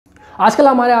आजकल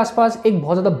हमारे आसपास एक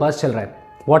बहुत ज़्यादा बज़ चल रहा है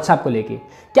व्हाट्सएप को लेके।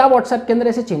 क्या व्हाट्सएप के अंदर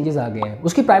ऐसे चेंजेस आ गए हैं,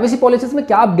 उसकी प्राइवेसी पॉलिसीज में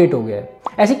क्या अपडेट हो गया है,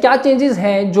 ऐसी क्या चेंजेस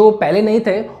हैं जो पहले नहीं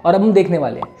थे और अब हम देखने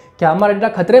वाले हैं। क्या हमारा डेटा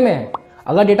खतरे में है?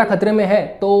 अगर डेटा खतरे में है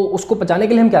तो उसको बचाने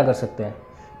के लिए हम क्या कर सकते हैं?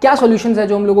 क्या सॉल्यूशंस है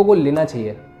जो हम लोगों को लेना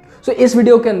चाहिए? सो इस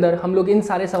वीडियो के अंदर हम लोग इन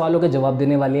सारे सवालों के जवाब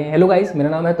देने वाले हैं। हेलो गाइस, मेरा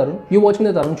नाम है Tarun, you watching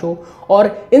the Tarun show. और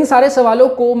इन सारे सवालों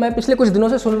को मैं पिछले कुछ दिनों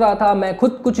से सुन रहा था। मैं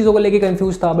खुद कुछ चीज़ों को लेके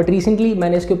कंफ्यूज था, बट रिसेंटली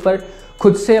मैंने इसके ऊपर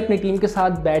खुद से अपनी टीम के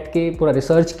साथ बैठ के पूरा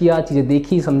रिसर्च किया, चीज़ें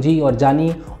देखी, समझी और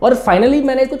जानी, और फाइनली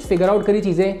मैंने कुछ फिगर आउट करी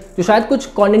चीज़ें जो शायद कुछ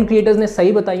कंटेंट क्रिएटर्स ने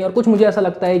सही बताई और कुछ मुझे ऐसा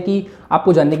लगता है कि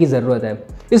आपको जानने की ज़रूरत है।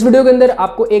 इस वीडियो के अंदर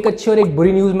आपको एक अच्छी और एक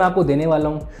बुरी न्यूज़ मैं आपको देने वाला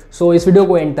हूँ। सो इस वीडियो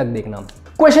को एंड तक देखना।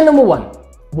 क्वेश्चन नंबर 1,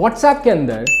 व्हाट्सएप के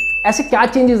अंदर ऐसे क्या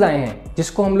चेंजेस आए हैं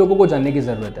जिसको हम लोगों को जानने की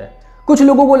ज़रूरत है? कुछ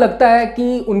लोगों को लगता है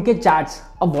कि उनके चैट्स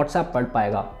अब व्हाट्सएप पढ़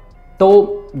पाएगा,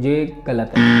 तो ये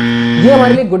गलत है। ये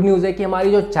हमारे लिए गुड न्यूज़ है कि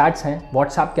हमारी जो चैट्स हैं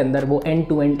व्हाट्सएप के अंदर वो एंड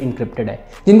टू एंड इंक्रिप्टेड है।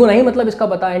 जिनको नहीं मतलब इसका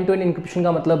पता, एंड टू एंड इंक्रिप्शन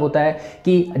का मतलब होता है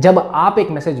कि जब आप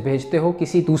एक मैसेज भेजते हो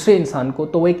किसी दूसरे इंसान को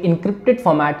तो वो एक इंक्रिप्टेड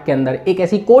फॉर्मेट के अंदर, एक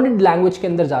ऐसी कोडेड लैंग्वेज के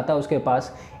अंदर जाता है, उसके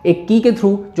पास एक की के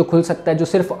थ्रू जो खुल सकता है, जो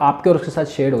सिर्फ आपके और उसके साथ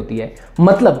शेयर होती है।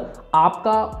 मतलब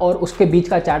आपका और उसके बीच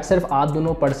का चैट सिर्फ आप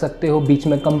दोनों पढ़ सकते हो, बीच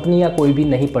में कंपनी या कोई भी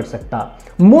नहीं पढ़ सकता।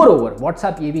 मोर ओवर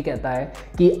व्हाट्सएप ये भी कहता है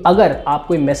कि अगर आप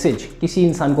कोई मैसेज किसी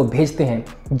इंसान को भेजते हैं,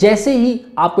 जैसे ही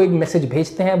आप कोई एक मैसेज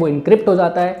भेजते हैं वो इनक्रिप्ट हो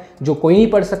जाता है, जो कोई नहीं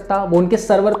पढ़ सकता। वो उनके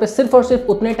सर्वर पे सिर्फ और सिर्फ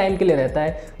उतने टाइम के लिए रहता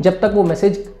है जब तक वो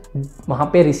मैसेज वहाँ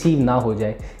पे रिसीव ना हो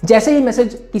जाए। जैसे ही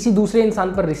मैसेज किसी दूसरे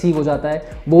इंसान पर रिसीव हो जाता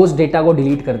है वो उस डेटा को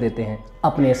डिलीट कर देते हैं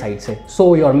अपने साइड से।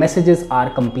 So your messages are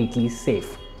completely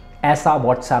safe, ऐसा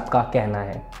व्हाट्सएप का कहना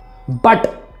है। बट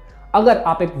अगर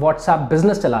आप एक व्हाट्सएप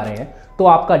बिजनेस चला रहे हैं तो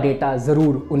आपका डेटा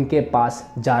ज़रूर उनके पास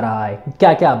जा रहा है।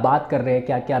 क्या क्या आप बात कर रहे हैं,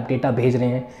 क्या क्या आप डेटा भेज रहे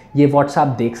हैं, ये व्हाट्सएप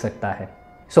देख सकता है।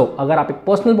 सो अगर आप एक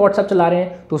पर्सनल व्हाट्सएप चला रहे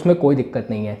हैं तो उसमें कोई दिक्कत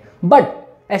नहीं है। बट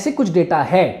ऐसे कुछ डेटा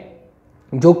है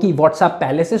जो कि व्हाट्सएप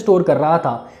पहले से स्टोर कर रहा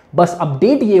था, बस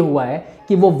अपडेट ये हुआ है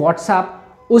कि वो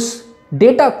व्हाट्सएप उस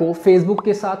डेटा को फेसबुक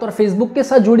के साथ और फेसबुक के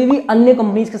साथ जुड़ी हुई अन्य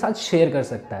कंपनीज के साथ शेयर कर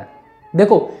सकता है।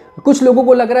 देखो, कुछ लोगों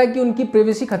को लग रहा है कि उनकी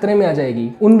प्राइवेसी खतरे में आ जाएगी,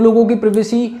 उन लोगों की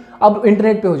प्राइवेसी अब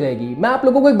इंटरनेट पे हो जाएगी। मैं आप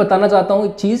लोगों को एक बताना चाहता हूँ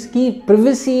एक चीज़ कि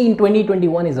privacy in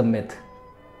 2021 is a myth.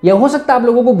 यह हो सकता है आप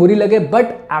लोगों को बुरी लगे, बट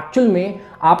एक्चुअल में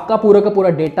आपका पूरा का पूरा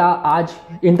डेटा आज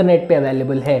इंटरनेट पे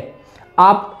अवेलेबल है।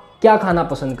 आप क्या खाना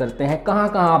पसंद करते हैं, कहाँ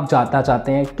कहाँ आप जाना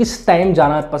चाहते हैं, किस टाइम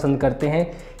जाना पसंद करते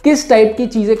हैं, किस टाइप की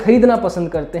चीज़ें खरीदना पसंद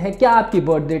करते हैं, क्या आपकी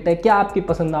बर्थ डेट है, क्या आपकी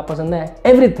पसंद नापसंद है,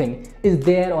 everything is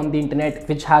there on the internet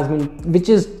which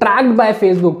is tracked bye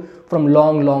Facebook from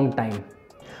long time.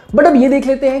 But अब ये देख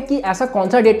लेते हैं कि ऐसा कौन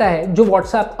सा डेटा है जो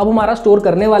व्हाट्सएप अब हमारा स्टोर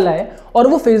करने वाला है और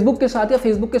वो फेसबुक के साथ या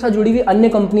फेसबुक के साथ जुड़ी हुई अन्य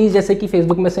कंपनीज जैसे कि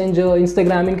फेसबुक मैसेंजर,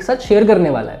 इंस्टाग्राम, इनके साथ शेयर करने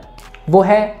वाला है। वो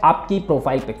है आपकी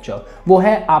प्रोफाइल पिक्चर, वो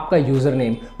है आपका यूज़र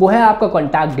नेम, वो है आपका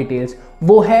कॉन्टैक्ट डिटेल्स,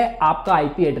 वो है आपका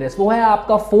आईपी एड्रेस, वो है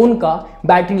आपका फ़ोन का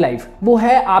बैटरी लाइफ, वो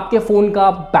है आपके फ़ोन का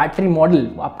बैटरी मॉडल,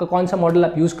 आपका कौन सा मॉडल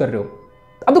आप यूज़ कर रहे हो।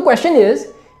 अब द क्वेश्चन इज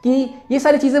कि ये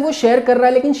सारी चीज़ें वो शेयर कर रहा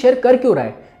है, लेकिन शेयर कर क्यों रहा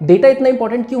है? डेटा इतना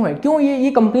इंपॉर्टेंट क्यों है? क्यों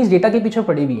ये कंपनीज डेटा के पीछे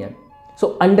पड़ी हुई हैं?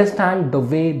 So understand the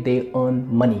way they earn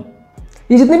money.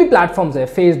 ये जितने भी प्लेटफॉर्म्स है,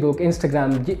 फेसबुक,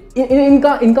 इंस्टाग्राम,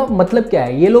 इनका मतलब क्या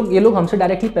है? ये लोग हमसे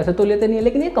डायरेक्टली पैसे तो लेते नहीं है,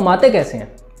 लेकिन ये कमाते कैसे हैं?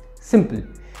 Simple,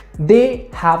 they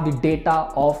have the data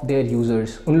of their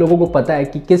users. उन लोगों को पता है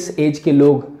कि किस एज के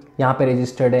लोग यहाँ पे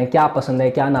रजिस्टर्ड हैं, क्या पसंद है,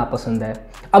 क्या नापसंद है।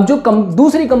 अब जो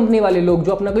दूसरी कंपनी वाले लोग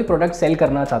जो अपना कोई प्रोडक्ट सेल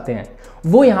करना चाहते हैं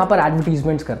वो यहाँ पर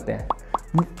एडवर्टीजमेंट्स करते हैं।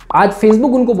 आज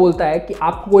फेसबुक उनको बोलता है कि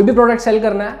आपको कोई भी प्रोडक्ट सेल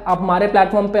करना है, आप हमारे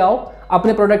प्लेटफॉर्म पे आओ,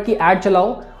 अपने प्रोडक्ट की ऐड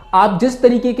चलाओ, आप जिस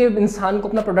तरीके के इंसान को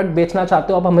अपना प्रोडक्ट बेचना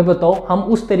चाहते हो आप हमें बताओ, हम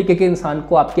उस तरीके के इंसान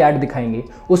को आपकी ऐड दिखाएंगे।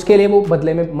 उसके लिए वो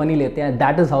बदले में मनी लेते हैं।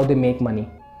 That is how they make money.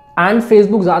 And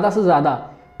Facebook ज़्यादा से ज़्यादा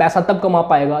पैसा तब कमा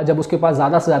पाएगा जब उसके पास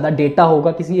ज़्यादा से ज़्यादा डेटा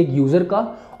होगा किसी एक यूज़र का,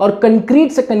 और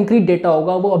कंक्रीट से कंक्रीट डेटा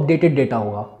होगा, वो अपडेटेड डेटा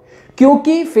होगा।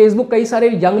 क्योंकि फेसबुक कई सारे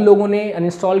यंग लोगों ने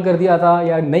अनइंस्टॉल कर दिया था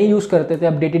या नहीं यूज़ करते थे,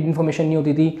 अपडेटेड इन्फॉर्मेशन नहीं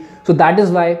होती थी। सो दैट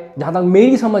इज़ वाई, जहाँ तक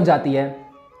मेरी समझ जाती है,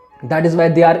 that is why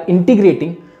they are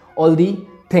integrating all the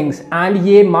things. And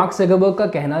ये मार्क ज़करबर्ग का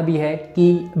कहना भी है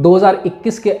कि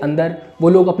 2021 के अंदर वो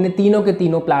लोग अपने तीनों के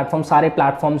तीनों प्लेटफॉर्म, सारे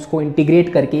प्लेटफॉर्म्स को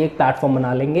इंटीग्रेट करके एक प्लेटफॉर्म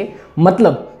बना लेंगे।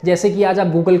 मतलब जैसे कि आज आप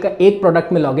गूगल का एक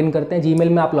प्रोडक्ट में लॉगिन करते हैं, जीमेल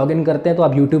में आप लॉगिन करते हैं तो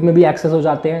आप यूट्यूब में भी एक्सेस हो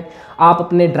जाते हैं, आप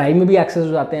अपने ड्राइव में भी एक्सेस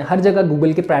हो जाते हैं, हर जगह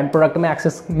गूगल के प्रोडक्ट में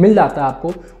एक्सेस मिल जाता है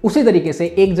आपको। उसी तरीके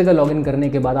से एक जगह लॉगिन करने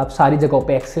के बाद आप सारी जगहों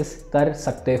पर एक्सेस कर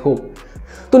सकते हो।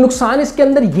 तो नुकसान इसके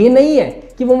अंदर ये नहीं है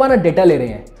कि वो हमारा डेटा ले रहे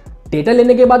हैं। डेटा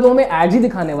लेने के बाद वो हमें एड्स ही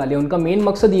दिखाने वाले हैं। उनका मेन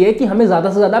मकसद ये है कि हमें ज़्यादा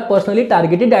से ज़्यादा पर्सनली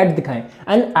टारगेटेड एड्स दिखाएं।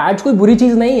 एंड एड्स कोई बुरी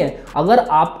चीज़ नहीं है। अगर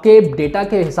आपके डेटा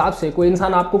के हिसाब से कोई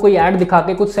इंसान आपको कोई ऐड दिखा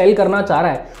के कुछ सेल करना चाह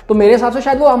रहा है तो मेरे हिसाब से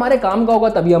शायद वो हमारे काम का होगा,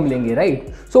 तभी हम लेंगे,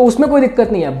 राइट। सो उसमें कोई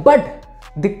दिक्कत नहीं है। बट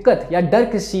दिक्कत या डर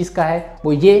किस चीज़ का है,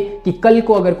 वो ये कि कल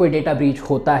को अगर कोई डेटा ब्रीच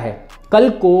होता है, कल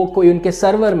को कोई उनके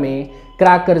सर्वर में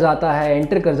क्रैक कर जाता है,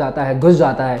 एंटर कर जाता है, घुस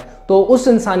जाता है, तो उस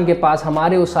इंसान के पास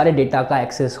हमारे उस सारे डेटा का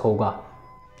एक्सेस होगा।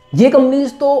 ये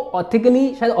कंपनीज तो एथिकली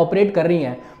शायद ऑपरेट कर रही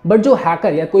हैं, बट जो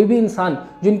हैकर या कोई भी इंसान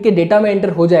जिनके डेटा में एंटर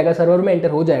हो जाएगा, सर्वर में एंटर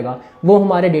हो जाएगा, वो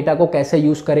हमारे डेटा को कैसे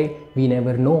यूज़ करे, वी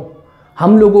नेवर नो।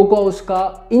 हम लोगों को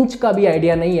उसका इंच का भी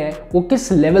आइडिया नहीं है वो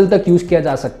किस लेवल तक यूज़ किया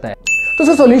जा सकता है। तो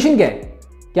उसका सोल्यूशन क्या है?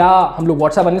 क्या हम लोग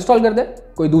व्हाट्सएप अनइंस्टॉल कर दें,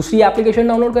 कोई दूसरी एप्लीकेशन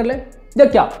डाउनलोड कर लें, या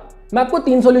क्या? मैं आपको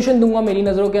 3 सॉल्यूशन दूंगा मेरी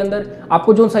नज़रों के अंदर,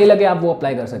 आपको जो सही लगे आप वो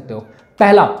अप्लाई कर सकते हो।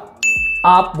 पहला,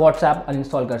 आप व्हाट्सएप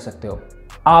अनइंस्टॉल कर सकते हो।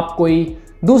 आप कोई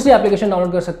दूसरी एप्लीकेशन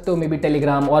डाउनलोड कर सकते हो, मे बी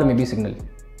टेलीग्राम और मे बी सिग्नल।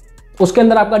 उसके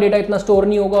अंदर आपका डेटा इतना स्टोर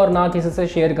नहीं होगा और ना किसी से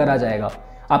शेयर करा जाएगा,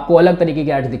 आपको अलग तरीके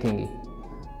की एड्स दिखेंगी।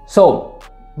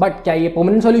 बट क्या ये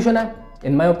परमानेंट सॉल्यूशन है?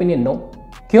 इन माय ओपिनियन नो।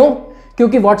 क्यों?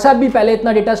 क्योंकि व्हाट्सएप भी पहले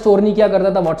इतना डेटा स्टोर नहीं किया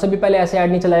करता था, व्हाट्सएप भी पहले ऐसे ऐड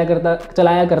नहीं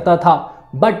चलाया करता था।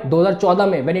 बट 2014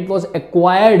 में when it was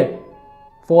acquired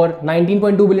for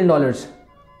 $19.2 billion,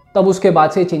 तब उसके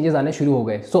बाद से चेंजेस आने शुरू हो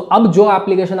गए। सो अब जो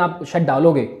एप्लीकेशन आप शायद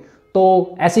डालोगे तो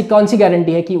ऐसी कौन सी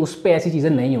गारंटी है कि उस पर ऐसी चीज़ें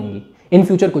नहीं होंगी? इन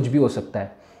फ्यूचर कुछ भी हो सकता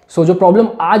है। सो जो प्रॉब्लम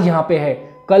आज यहाँ पे है,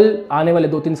 कल आने वाले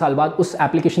 2-3 साल बाद उस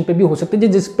एप्लीकेशन पे भी हो सकती है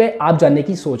जिस पे आप जानने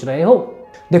की सोच रहे हो।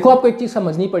 देखो, आपको एक चीज़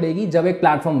समझनी पड़ेगी, जब एक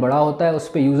प्लेटफॉर्म बड़ा होता है, उस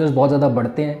पर यूज़र्स बहुत ज़्यादा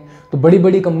बढ़ते हैं, तो बड़ी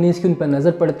बड़ी कंपनीज की उन पर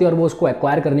नज़र पड़ती है और वो उसको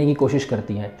एक्वायर करने की कोशिश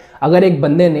करती हैं। अगर एक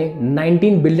बंदे ने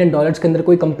 $19 बिलियन के अंदर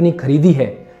कोई कंपनी खरीदी है,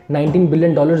 $19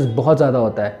 बिलियन बहुत ज़्यादा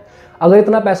होता है। अगर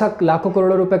इतना पैसा लाखों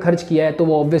करोड़ों रुपए खर्च किया है तो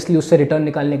वो ऑब्वियसली उससे रिटर्न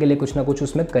निकालने के लिए कुछ ना कुछ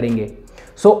उसमें करेंगे।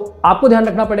 आपको ध्यान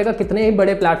रखना पड़ेगा, कितने ही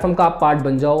बड़े प्लेटफॉर्म का आप पार्ट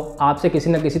बन जाओ, आपसे किसी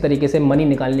ना किसी तरीके से मनी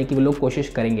निकालने की वो लोग कोशिश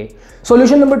करेंगे।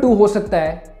 सॉल्यूशन नंबर 2 हो सकता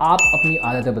है आप अपनी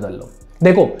आदतें बदल लो।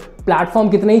 देखो, प्लेटफॉर्म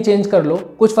कितने ही चेंज कर लो,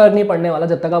 कुछ फर्क नहीं पड़ने वाला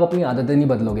जब तक आप अपनी आदतें नहीं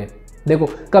बदलोगे। देखो,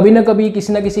 कभी ना कभी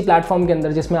किसी ना किसी प्लेटफॉर्म के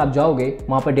अंदर जिसमें आप जाओगे,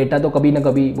 वहाँ पर डेटा तो कभी ना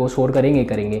कभी वो स्टोर करेंगे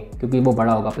क्योंकि वो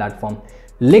बड़ा होगा प्लेटफॉर्म।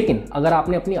 लेकिन अगर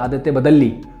आपने अपनी आदतें बदल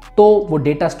ली तो वो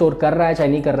डेटा स्टोर कर रहा है चाहे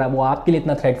नहीं कर रहा है, वो आपके लिए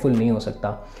इतना थ्रेटफुल नहीं हो सकता।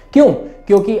 क्यों?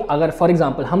 क्योंकि अगर फॉर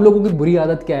एग्जांपल हम लोगों की बुरी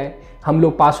आदत क्या है, हम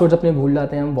लोग पासवर्ड्स अपने भूल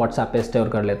जाते हैं, हम व्हाट्सएप पे स्टोर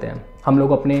कर लेते हैं, हम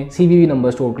लोग अपने CVV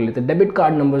नंबर स्टोर कर लेते हैं, डेबिट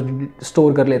कार्ड नंबर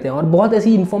स्टोर कर लेते हैं, और बहुत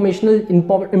ऐसी इंफॉर्मेशनल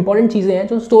इंपॉर्टेंट चीज़ें हैं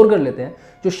जो स्टोर कर लेते हैं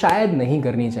जो शायद नहीं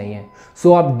करनी चाहिए।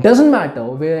 सो आप doesn't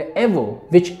matter where ever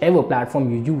which ever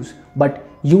platform you use, but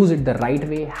use it the right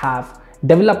way, have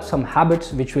develop some habits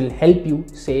which will help you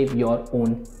save your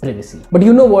own privacy. But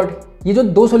you know what, ये जो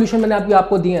 2 solution मैंने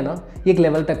आपको दिए हैं ना, ये एक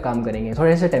level तक काम करेंगे,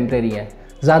 थोड़े से टेम्प्रेरी हैं।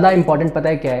 ज़्यादा इंपॉर्टेंट पता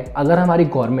है क्या है? अगर हमारी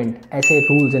गवर्नमेंट ऐसे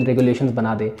रूल्स एंड रेगुलेशंस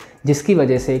बना दे जिसकी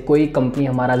वजह से कोई कंपनी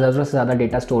हमारा ज़रूरत से ज़्यादा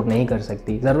डेटा स्टोर नहीं कर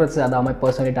सकती, ज़रूरत से ज़्यादा हमें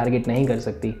पर्सनली टारगेट नहीं कर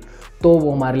सकती, तो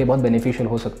वो हमारे लिए बहुत बेनिफिशियल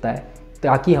हो सकता है,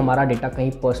 ताकि हमारा डेटा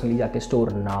कहीं पर्सनली जाके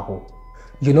स्टोर ना हो।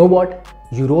 यू नो वॉट,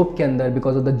 यूरोप के अंदर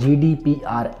because of the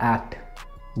GDPR act,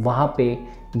 वहाँ पे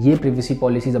ये प्रिवेसी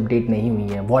पॉलिसीज़ अपडेट नहीं हुई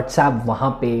हैं। व्हाट्सएप वहाँ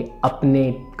पे अपने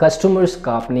कस्टमर्स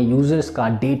का, अपने यूज़र्स का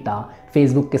डेटा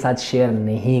फेसबुक के साथ शेयर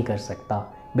नहीं कर सकता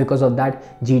because of that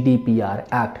GDPR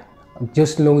act.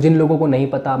 जिन लोगों को नहीं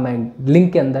पता, मैं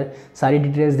लिंक के अंदर सारी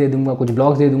डिटेल्स दे दूंगा, कुछ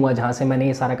ब्लॉग्स दे दूंगा जहाँ से मैंने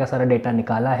ये सारा का सारा डेटा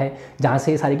निकाला है, जहाँ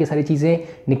से ये सारी की सारी चीज़ें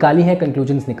निकाली हैं,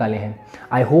 कंक्लूजन्स निकाले हैं।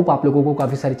 आई होप आप लोगों को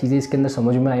काफ़ी सारी चीज़ें इसके अंदर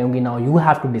समझ में आई होंगी। Now you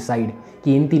have to decide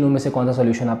कि इन तीनों में से कौन सा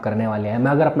सोल्यूशन आप करने वाले हैं।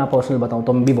 मैं अगर अपना पर्सनल बताऊँ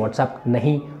तो मैं भी व्हाट्सएप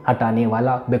नहीं हटाने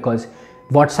वाला, बिकॉज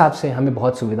व्हाट्सएप से हमें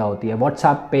बहुत सुविधा होती है।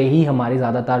 व्हाट्सएप पे ही हमारे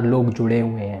ज़्यादातर लोग जुड़े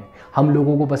हुए हैं। हम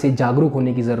लोगों को बस ये जागरूक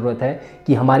होने की ज़रूरत है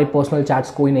कि हमारे पर्सनल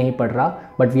चैट्स कोई नहीं पढ़ रहा,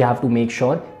 but we have to make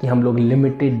sure कि हम लोग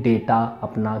लिमिटेड डेटा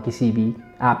अपना किसी भी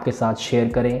ऐप के साथ शेयर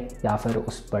करें या फिर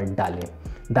उस पर डालें।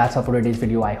 That's all for today's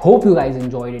video. I hope you guys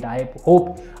enjoyed it. I hope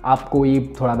आपको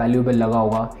ये थोड़ा वैल्यूएबल लगा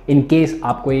होगा। In case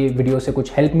आपको ये वीडियो से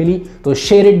कुछ हेल्प मिली तो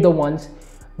शेयर इट द वंस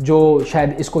जो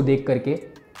शायद इसको देख करके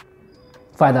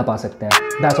फ़ायदा पा सकते हैं।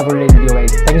 That's all for today's video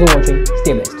guys. Thanks for watching.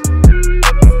 Stay blessed.